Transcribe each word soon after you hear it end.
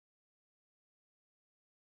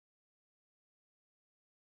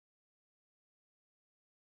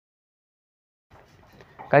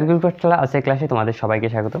কারিগরি পাঠশালা আজকের ক্লাসে তোমাদের সবাইকে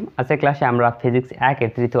স্বাগতম। আজকের ক্লাসে আমরা ফিজিক্স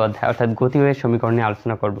 1-এর তৃতীয় অধ্যায় অর্থাৎ গতিবেগের সমীকরণ নিয়ে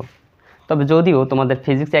আলোচনা করব। তবে যদিও তোমাদের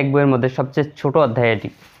ফিজিক্স 1 বইয়ের মধ্যে সবচেয়ে ছোট অধ্যায় এটি,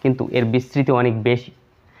 কিন্তু এর বিস্তৃতি অনেক বেশি।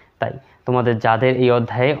 তাই তোমাদের যাদের এই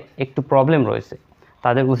অধ্যায়ে একটু প্রবলেম রয়েছে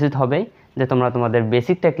তাদের উচিত হবে যে তোমরা তোমাদের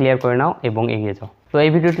বেসিকটা ক্লিয়ার করে নাও এবং এগিয়ে যাও। তো এই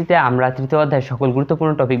ভিডিওটিতে আমরা তৃতীয় অধ্যায়ের সকল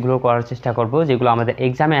গুরুত্বপূর্ণ টপিকগুলো করার চেষ্টা করব, যেগুলো আমাদের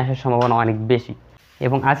এক্সামে আসার সম্ভাবনা অনেক বেশি।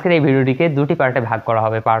 এবং আজকের এই ভিডিওটিকে দুটি পার্টে ভাগ করা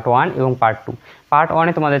হবে, পার্ট 1 এবং পার্ট 2। পার্ট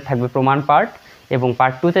 1-এ তোমাদের থাকবে প্রমাণ পার্ট এবং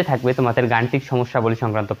পার্ট 2-তে থাকবে তোমাদের গাণিতিক সমস্যাবলী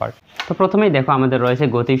সংক্রান্ত পার্ট। তো প্রথমেই দেখো আমাদের রয়েছে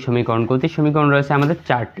গতির সমীকরণ। গতির সমীকরণ রয়েছে আমাদের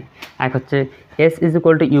চারটি। এক হচ্ছে s =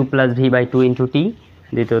 u + v/2 * t,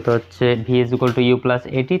 দ্বিতীয়ত হচ্ছে v = u +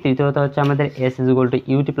 at, তৃতীয়ত হচ্ছে আমাদের s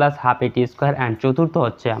 = ut + half at², and চতুর্থ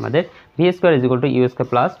হচ্ছে আমাদের v² = u²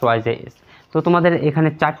 + twice as। তো তোমাদের এখানে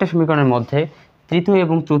চারটে সমীকরণের মধ্যে তৃতীয়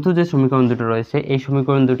এবং চতুর্থ যে সমীকরণ দুটো রয়েছে এই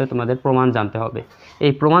সমীকরণ দুটো তোমাদের প্রমাণ জানতে হবে।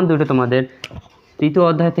 এই প্রমাণ দুটো তোমাদের তৃতীয়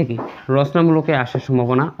অধ্যায় থেকে রচনামূলকে আসার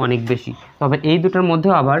সম্ভাবনা অনেক বেশি। তবে এই দুটোর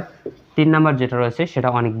মধ্যেও আবার 3 নাম্বার যেটা রয়েছে সেটা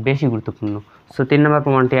অনেক বেশি গুরুত্বপূর্ণ। সো 3 নাম্বার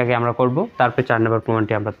প্রমাণটি আগে আমরা করব, তারপরে 4 নাম্বার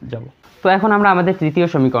প্রমাণটি আমরা যাব। তো এখন আমরা আমাদের তৃতীয়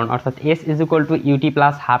সমীকরণ অর্থাৎ s = ut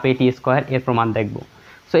 + half at² এর প্রমাণ দেখব।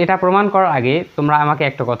 সো এটা প্রমাণ করার আগে তোমরা আমাকে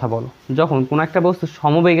একটা কথা বলো, যখন কোনো একটা বস্তু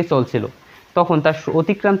সমবেগে চলছিল তখন তার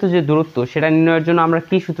অতিক্রান্ত যে দূরত্ব সেটা নির্ণয়ের জন্য আমরা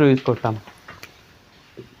কি সূত্র ইউজ করতাম?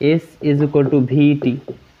 s = vt,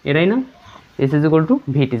 এটাই না? s =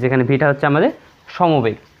 vt, যেখানে ভিটা হচ্ছে আমাদের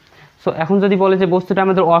সমবেগ। সো এখন যদি বলে যে বস্তুটা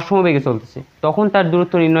আমাদের অসমবেগে চলতেছে, তখন তার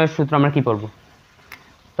দূরত্ব নির্ণয়ের সূত্র আমরা কি পড়ব?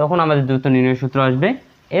 তখন আমাদের দূরত্ব নির্ণয়ের সূত্র আসবে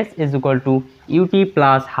s = ut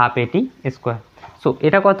 + half at²। So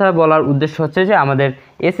এটা কথা বলার উদ্দেশ্য হচ্ছে যে আমাদের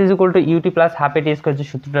s = ut + half at² যে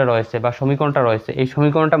সূত্রটা রয়েছে বা সমীকরণটা রয়েছে, এই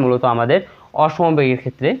সমীকরণটা মূলত আমাদের অসমবেগের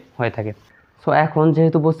ক্ষেত্রে হয়ে থাকে। সো এখন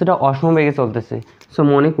যেহেতু বস্তুটা অসমবেগে চলতেছে, সো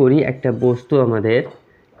মনে করি একটা বস্তু আমাদের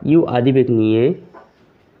u আদিবেগ নিয়ে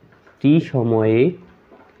t সময়ে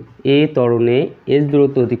a ত্বরণে s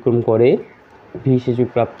দূরত্ব অতিক্রম করে v শেষে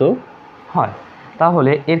প্রাপ্ত হয়।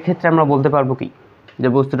 তাহলে এর ক্ষেত্রে আমরা বলতে পারবো কি যে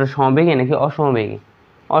বস্তুটা সমবেগে নাকি অসমবেগে?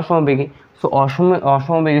 অসমবেগে। সো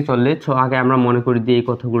অসমবেগে চললে আগে আমরা মনে করি দিয়ে এই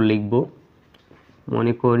কথাগুলো লিখব।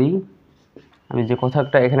 মনে করি আমি যে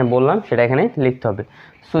কথাটা এখানে বললাম সেটা এখানে লিখতে হবে।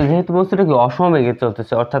 সো যেহেতু বস্তুটা কি অসমবেগে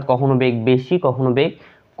চলতেছে, অর্থাৎ কখনো বেগ বেশি কখনো বেগ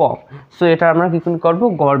কম, সো এটা আমরা কি করব?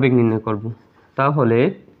 গড় বেগ নির্ণয় করব। তাহলে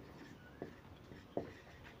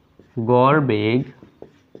গড় বেগ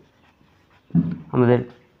আমাদের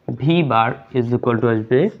v bar =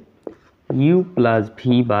 আসবে u +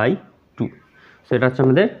 v/2। সো এটা হচ্ছে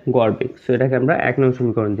আমাদের গড় বেগ। সো এটাকে আমরা 1 নং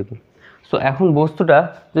সমীকরণ দেব। সো এখন বস্তুটা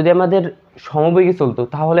যদি আমাদের সমবেগে চলতো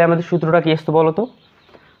তাহলে আমাদের সূত্রটা কি আসতো বলো তো?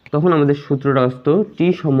 তখন আমাদের সূত্রটা আসতো t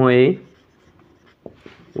সময়ে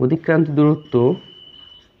অতিক্রান্ত দূরত্ব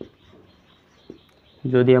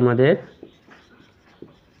যদি আমাদের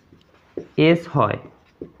s হয়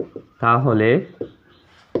তাহলে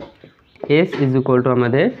s =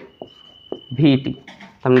 আমাদের vt,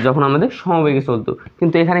 তাহলে যখন আমাদের সমবেগে চলতো।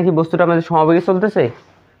 কিন্তু এখানে কি বস্তুটা আমাদের সমবেগে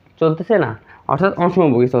চলতেছে না, অর্থাৎ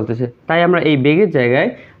অসমবেগে চলতেছে। তাই আমরা এই বেগের জায়গায়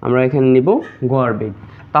আমরা এখানে নিব গড় বেগ।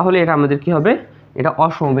 তাহলে এটা আমাদের কি হবে? এটা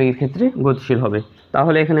অসমবেগের ক্ষেত্রে গতিশীল হবে।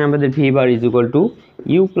 তাহলে এখানে আমাদের v bar =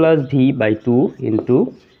 u + v/2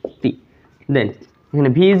 * t। দেন এখানে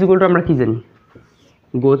v = আমরা কি জানি?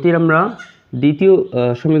 গতির আমরা দ্বিতীয়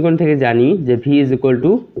সমীকরণ থেকে জানি যে v =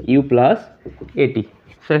 u + at।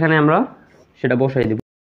 সো এখানে আমরা সেটা বসাই দেব,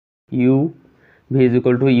 v =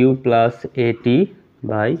 u +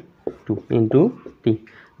 at/2 * t।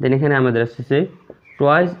 দেন এখানে আমাদের আসছে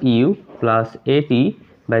twice u +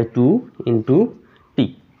 at/2 * t।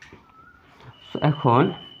 এখন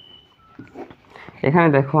এখানে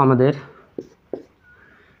দেখো আমাদের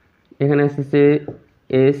এখানে আসছে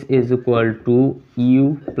s = u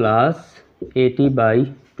 + at/2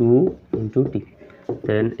 * t।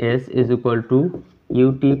 দেন s =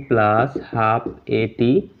 ut + half at²।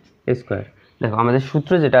 দেখো আমাদের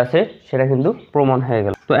সূত্র যেটা আছে সেটা কিন্তু প্রমাণ হয়ে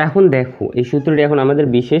গেল। তো এখন দেখো এই সূত্রটি এখন আমাদের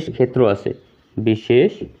বিশেষ ক্ষেত্র আছে,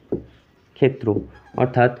 বিশেষ ক্ষেত্র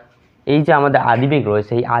অর্থাৎ এই যে আমাদের আদিবেগ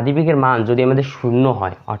রয়েছে, এই আদিবেগের মান যদি আমাদের 0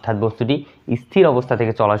 হয়, অর্থাৎ বস্তুটি স্থির অবস্থা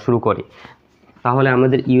থেকে চলা শুরু করে, তাহলে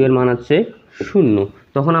আমাদের u এর মান হচ্ছে 0।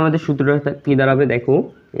 তখন আমাদের সূত্রটা কি দাঁড়াবে? দেখো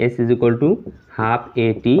s = half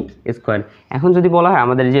at²। এখন যদি বলা হয়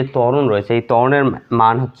আমাদের যে ত্বরণ রয়েছে এই ত্বরণের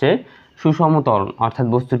মান হচ্ছে সুষম ত্বরণ, অর্থাৎ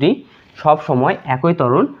বস্তুটি সব সময় একই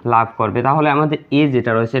ত্বরণ লাভ করবে, তাহলে আমাদের a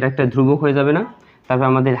যেটা রয়েছে এটা একটা ধ্রুবক হয়ে যাবে না? তারপর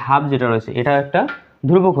আমাদের হাফ যেটা রয়েছে এটা একটা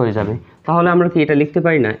ধ্রুবক হয়ে যাবে। তাহলে আমরা কি এটা লিখতে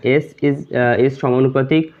পারি না s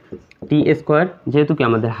সমানুপাতিক t², যেহেতু কি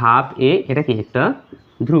আমাদের হাফ a এটা কি একটা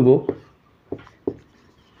ধ্রুবক।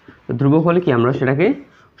 ধ্রুবক হলে কি আমরা সেটাকে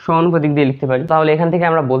সমানুপাতিক দিয়ে লিখতে পারি। তাহলে এখান থেকে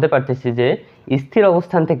আমরা বলতে পারতেছি যে স্থির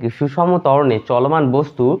অবস্থান থেকে সুষম ত্বরণে চলমান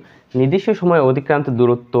বস্তু নির্দিষ্ট সময়ে অতিক্রান্ত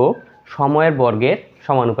দূরত্ব সময়ের বর্গের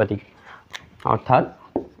সমানুপাতিক, অর্থাৎ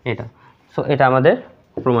এটা। সো এটা আমাদের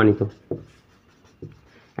প্রমাণিত।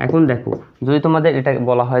 এখন দেখো, যদি তোমাদের এটা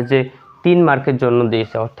বলা হয় যে 3 মার্কের জন্য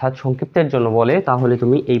দিয়েছে, অর্থাৎ সংক্ষিপ্তের জন্য বলে, তাহলে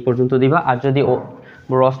তুমি এই পর্যন্ত দিবা, আর যদি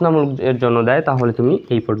রচনামূলকের জন্য দেয় তাহলে তুমি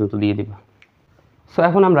এই পর্যন্ত দিয়ে দিবা। সো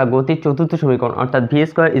এখন আমরা গতির চতুর্থ সমীকরণ অর্থাৎ V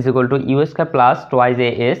square is equal to you square plus twice A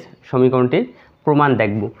S সমীকরণটির প্রমাণ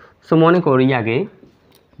দেখব। সো মনে করি আগে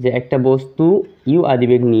যে একটা বস্তু ইউ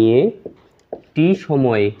আদিবেগ নিয়ে টি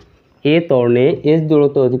সময়ে এ ত্বরণে এস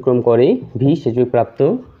দূরত্ব অতিক্রম করে ভি সেযোগ প্রাপ্ত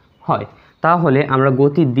হয়। তাহলে আমরা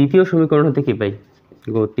গতির দ্বিতীয় সমীকরণ হতে কী পাই?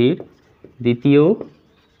 গতির দ্বিতীয়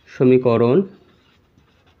সমীকরণ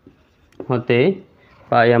হতে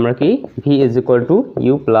পাই আমরা কি V is equal to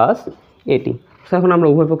you plus এটি। সো এখন আমরা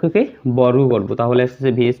উভয় পক্ষকে বর্গ করব, তাহলে আসছে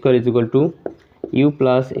V square is equal to you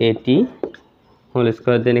plus এটি হোল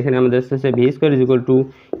স্কোয়ার। দেন এখানে আমাদের আসছে V square is equal to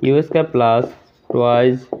you square plus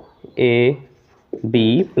twice A B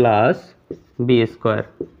plus B square.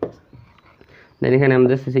 দেন এখানে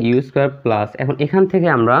আমাদের আসছে ইউ স্কোয়ার প্লাস, এখন এখান থেকে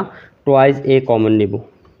আমরা টোয়াইজ এ কমন নেব।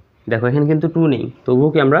 দেখো এখানে কিন্তু 2 নেই, তবুও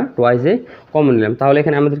কি আমরা টোয়াইজ এ কমন নিলাম, তাহলে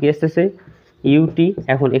এখানে আমাদের কি আসতেছে ইউটি।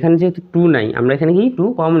 এখন এখানে যেহেতু 2 নাই, আমরা এখানে কি 2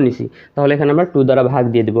 কমন নিছি, তাহলে এখানে আমরা 2 দ্বারা ভাগ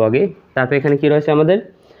দিয়ে দেবো আগে। তারপর এখানে কি রয়েছে আমাদের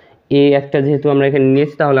এ একটা, যেহেতু আমরা এখানে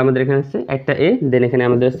নিয়েছি তাহলে আমাদের এখানে আসছে একটা এ, দেন এখানে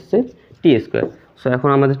আমাদের আসছে টি স্কোয়ার। সো এখন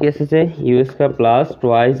আমাদের কি আসছে ইউ স্কোয়ার প্লাস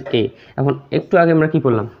টোয়াইজ এ। এখন একটু আগে আমরা কি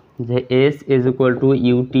করলাম যে S is equal to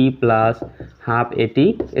UT plus half এটি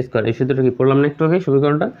স্কোয়ার, এই সূত্রটা কি পড়লাম না একটু আগে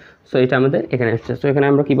সমীকরণটা? সো এটা আমাদের এখানে আসছে। সো এখানে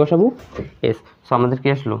আমরা কি বসাবো এস। সো আমাদের কি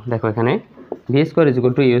আসলো, দেখো এখানে V square is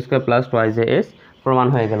equal to you square plus twice A S প্রমাণ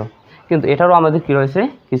হয়ে গেল। কিন্তু এটারও আমাদের কি রয়েছে,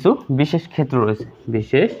 কিছু বিশেষ ক্ষেত্র রয়েছে।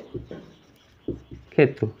 বিশেষ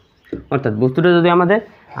ক্ষেত্র অর্থাৎ বস্তুটা যদি আমাদের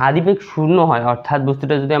আদিবেগ শূন্য হয়, অর্থাৎ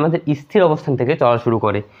বস্তুটা যদি আমাদের স্থির অবস্থান থেকে চলা শুরু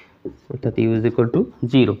করে, অর্থাৎ ইউ ইজ ইকুয়াল টু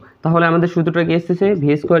 0, তাহলে আমাদের সূত্রটা কি এসেছে V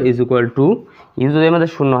square is equal to you যদি আমাদের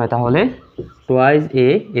শূন্য হয় তাহলে টোয়াইজ এ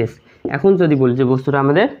এস। এখন যদি বলি যে বস্তুটা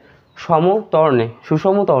আমাদের সমত্বরণে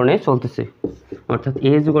সুষম ত্বরণে চলতেছে, অর্থাৎ এ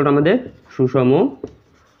ইজ ইকুয়াল টু আমাদের সুষম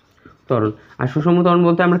ত্বরণ। আর সুষম ত্বরণ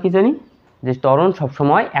বলতে আমরা কি জানি যে ত্বরণ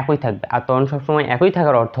সবসময় একই থাকবে, আর ত্বরণ সবসময় একই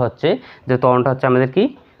থাকার অর্থ হচ্ছে যে ত্বরণটা হচ্ছে আমাদের কি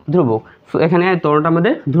ধ্রুবক। সো এখানে ত্বরণটা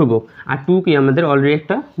আমাদের ধ্রুবক, আর 2 কি আমাদের অলরেডি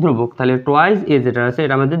একটা ধ্রুবক, তাহলে টোয়াইজ এ যেটা আছে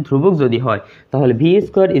এটা আমাদের ধ্রুবক যদি হয়, তাহলে V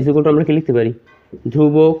square is equal to আমরা কি লিখতে পারি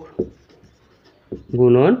ধ্রুবক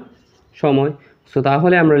গুণন সময়। সো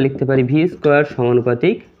তাহলে আমরা লিখতে পারি ভি স্কোয়ার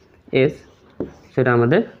সমানুপাতিক এস, সেটা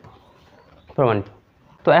আমাদের প্রমাণিত।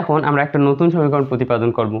 তো এখন আমরা একটা নতুন সমীকরণ প্রতিপাদন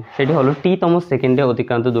করব, সেটি হলো টি-তম সেকেন্ডে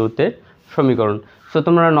অতিক্রান্ত দূরত্বের সমীকরণ। সো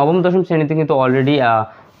তোমরা নবম দশম শ্রেণীতে কিন্তু অলরেডি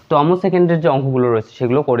তম সেকেন্ডের যে অঙ্কগুলো রয়েছে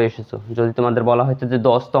সেগুলো করে এসেছো। যদি তোমাদের বলা হয়তো যে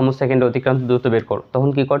 10তম সেকেন্ডে অতিক্রান্ত দূরত্ব বের করো, তখন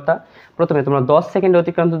কি করতা? প্রথমে তোমরা 10 সেকেন্ডে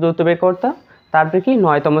অতিক্রান্ত দূরত্ব বের করতা, তারপরে কি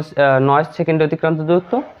 9 সেকেন্ডে অতিক্রান্ত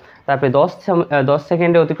দূরত্ব, তারপরে 10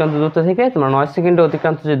 সেকেন্ডে অতিক্রান্ত দূরত্ব থেকে তোমরা 9 সেকেন্ডে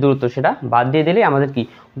অতিক্রান্ত যে দূরত্ব সেটা বাদ দিয়ে দিলে আমাদের কি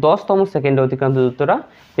 10তম সেকেন্ডে অতিক্রান্ত দূরত্বটা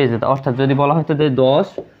পেয়ে যেত। অর্থাৎ যদি বলা হতো যে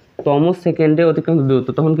 10তম সেকেন্ডে অতিক্রান্ত দূরত্ব,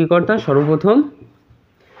 তখন কি করতা? সর্বপ্রথম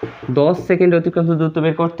 10 সেকেন্ডে অতিক্রান্ত দূরত্ব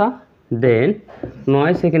বের করতা, দেন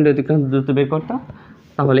 9 সেকেন্ডে অতিক্রান্ত দূরত্ব বের করতা।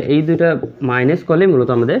 তাহলে এই দুইটা মাইনাস করলে মূলত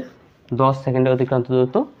আমাদের 10 সেকেন্ডে অতিক্রান্ত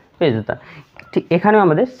দূরত্ব পেয়ে যেত। ঠিক এখানেও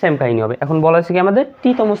আমাদের সেম কাহিনী হবে। এখন বলা হচ্ছে কি আমাদের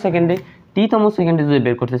টি-তম সেকেন্ডে যদি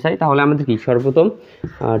বের করতে চাই তাহলে আমাদের কি সর্বপ্রথম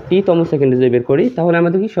টি-তম সেকেন্ডে যদি বের করি তাহলে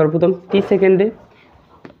আমাদের কি সর্বপ্রথম টি সেকেন্ডে,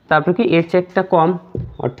 তারপর কি এর চেয়ে একটা কম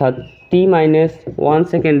অর্থাৎ t-1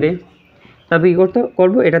 সেকেন্ডে, তারপর কী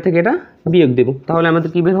করবো এটা থেকে এটা বিয়োগ দেবো, তাহলে আমাদের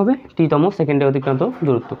কী বের হবে টি-তম সেকেন্ডে অতিক্রান্ত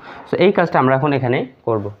দূরত্ব। সো এই কাজটা আমরা এখন এখানে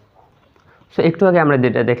করব। সো একটু আগে আমরা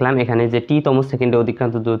যেটা দেখলাম এখানে যে টি-তম সেকেন্ডে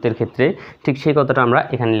অতিক্রান্ত দূরত্বের ক্ষেত্রে ঠিক সেই কথাটা আমরা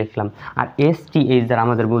এখানে লিখলাম। আর STH দ্বারা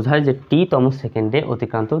আমাদের বোঝায় যে টি-তম সেকেন্ডে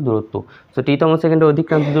অতিক্রান্ত দূরত্ব। সো টি-তম সেকেন্ডে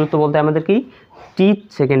অতিক্রান্ত দূরত্ব বলতে আমাদের কি টি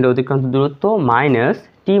সেকেন্ডে অতিক্রান্ত দূরত্ব মাইনাস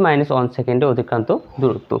t-1 সেকেন্ডে অতিক্রান্ত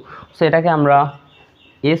দূরত্ব। সো এটাকে আমরা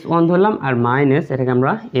S1 ধরলাম আর মাইনাস এটাকে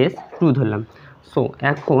আমরা S2 ধরলাম। সো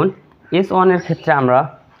এখন S1 এর ক্ষেত্রে আমরা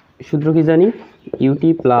সূত্র কি জানি ইউটি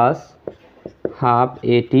প্লাস হাফ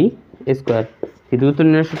এটি স্কোয়ার, এই দূরত্ব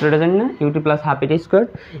নির্ণয়ের সূত্রটা জানি না, ইউটি প্লাস হাফ এটি স্কোয়ার।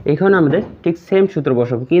 এখানে আমাদের ঠিক সেম সূত্র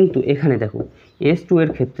বসাবো, কিন্তু এখানে দেখো S2 এর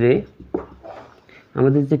ক্ষেত্রে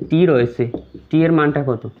আমাদের যে টি রয়েছে টি এর মানটা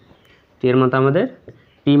কত? টি এর মানটা আমাদের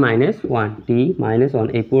t-1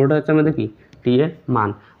 এই পুরোটা হচ্ছে আমাদের কি টি এর মান,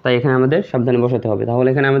 তাই এখানে আমাদের সাবধানে বসাতে হবে। তাহলে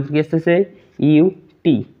এখানে আমাদের কি আসতেছে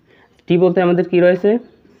ইউটি, টি বলতে আমাদের কি রয়েছে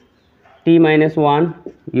t-1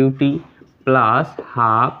 ইউটি প্লাস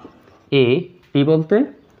হাফ এ, টি বলতে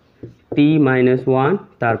টি মাইনাস ওয়ান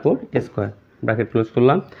তারপর স্কোয়ার, ব্র্যাকেট ক্লোজ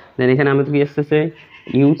করলাম। দেন এখানে আমাদের কি আসতেছে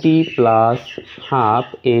ইউটি প্লাস হাফ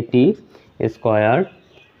এটি স্কোয়ার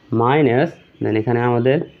মাইনাস, দেন এখানে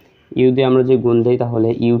আমাদের ইউ দিয়ে আমরা যে গুণ দিই তাহলে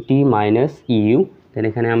ইউটি মাইনাস ইউ, দেন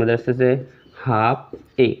এখানে আমাদের আসতেছে হাফ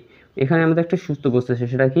এ। এখানে আমাদের একটা সূত্র বসতেছে,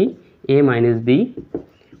 সেটা কি এ মাইনাস বি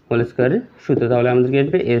হোল স্কোয়ারের সূত্র, তাহলে আমাদের কি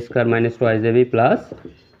আসবে এ square minus twice A B plus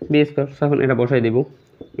B square. এখন এটা বসাই দেব,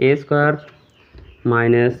 এ square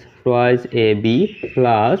minus twice A B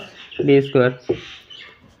plus B square,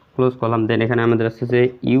 close করলাম। দেন এখানে আমাদের আসতেছে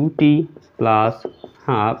ইউটি প্লাস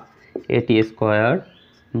হাফ এটি স্কোয়ার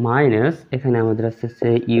মাইনাস, এখানে আমাদের আসতেছে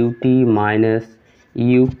UT minus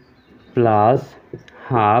you plus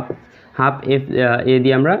half half এ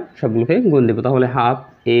দিয়ে আমরা সবগুলোকে গুণ দেবো, তাহলে হাফ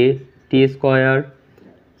এ টি স্কোয়ার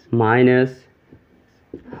মাইনাস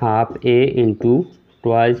হাফ এ ইন্টু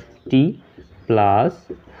টোয়াইস টি প্লাস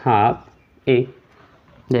হাফ এ।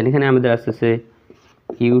 দেন এখানে আমাদের আসতেছে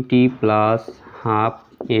ইউটি প্লাস হাফ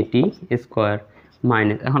এটি স্কোয়ার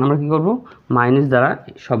মাইনাস, এখন আমরা কী করবো মাইনাস দ্বারা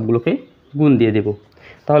সবগুলোকে গুণ দিয়ে দেব,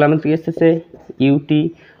 তাহলে আমাদের কি আসতেছে ইউটি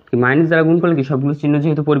মাইনাস দ্বারা গুণ করলে কি সবগুলো চিহ্ন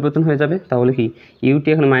যেহেতু পরিবর্তন হয়ে যাবে, তাহলে কি ইউটি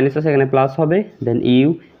এখানে মাইনাস আছে এখানে প্লাস হবে, দেন ইউ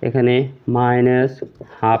এখানে মাইনাস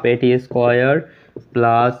হাফ এটি স্কোয়ার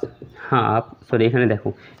প্লাস হাফ, সরি এখানে দেখো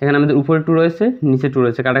এখানে আমাদের উপরে টু রয়েছে নিচে টু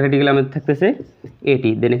রয়েছে, কাটাকাটি গেলে আমাদের থাকতেছে এটি,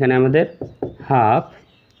 দেন এখানে আমাদের হাফ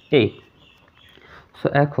এ। সো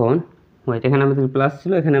এখন ওয়েট এখানে আমাদের প্লাস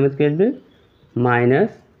ছিল, এখানে আমাদের কি আসবে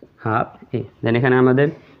মাইনাস হাফ এ, দেন এখানে আমাদের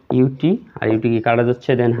ইউটি আর ইউটি কি কাটা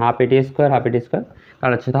যাচ্ছে, দেন হাফ এটি স্কোয়ার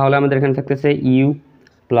কাটাচ্ছে, তাহলে আমাদের এখানে থাকতেছে ইউ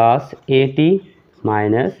প্লাস এটি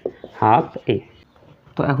মাইনাস হাফ এ।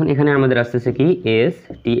 তো এখন এখানে আমাদের আসতেছে কি S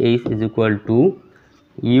T H is equal to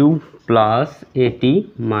you plus এটি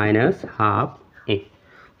মাইনাস হাফ এ।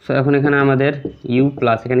 সো এখন এখানে আমাদের ইউ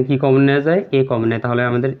প্লাস এখানে কি কমন নেওয়া যায় এ কমন নেয়, তাহলে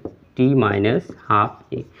আমাদের টি মাইনাস হাফ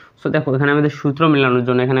এ। সো দেখো এখানে আমাদের সূত্র মেলানোর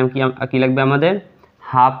জন্য এখানে কি লাগবে আমাদের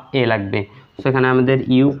হাফ এ লাগবে। সো এখানে আমাদের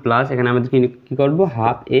ইউ প্লাস এখানে আমাদের কী করবো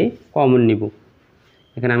হাফ এ কমন নিব,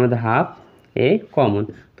 এখানে আমাদের হাফ এ কমন,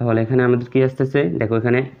 তাহলে এখানে আমাদের কি আসতেছে দেখো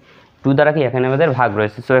এখানে টু দ্বারা কি এখানে আমাদের ভাগ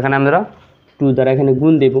রয়েছে, সো এখানে আমরা টু দ্বারা এখানে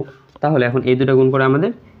গুণ দেব, তাহলে এখন এই দুটো গুণ করে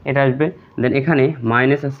আমাদের এটা আসবে। দেন এখানে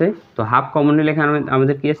মাইনাস আছে, তো হাফ কমন নিলে এখানে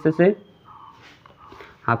আমাদের কি আসতেছে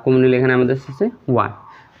হাফ কমন নিলে এখানে আমাদের আসতেছে ওয়ান,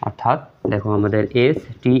 অর্থাৎ দেখো আমাদের S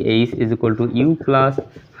T H is equal to you plus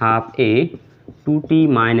half A two T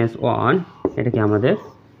minus one, এটা কি আমাদের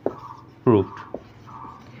প্রুফড।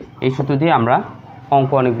 এই সূত্র দিয়ে আমরা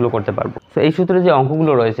অঙ্ক অনেকগুলো করতে পারবো। সো এই সূত্রে যে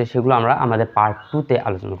অঙ্কগুলো রয়েছে সেগুলো আমরা আমাদের পার্ট 2-তে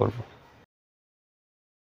আলোচনা করব।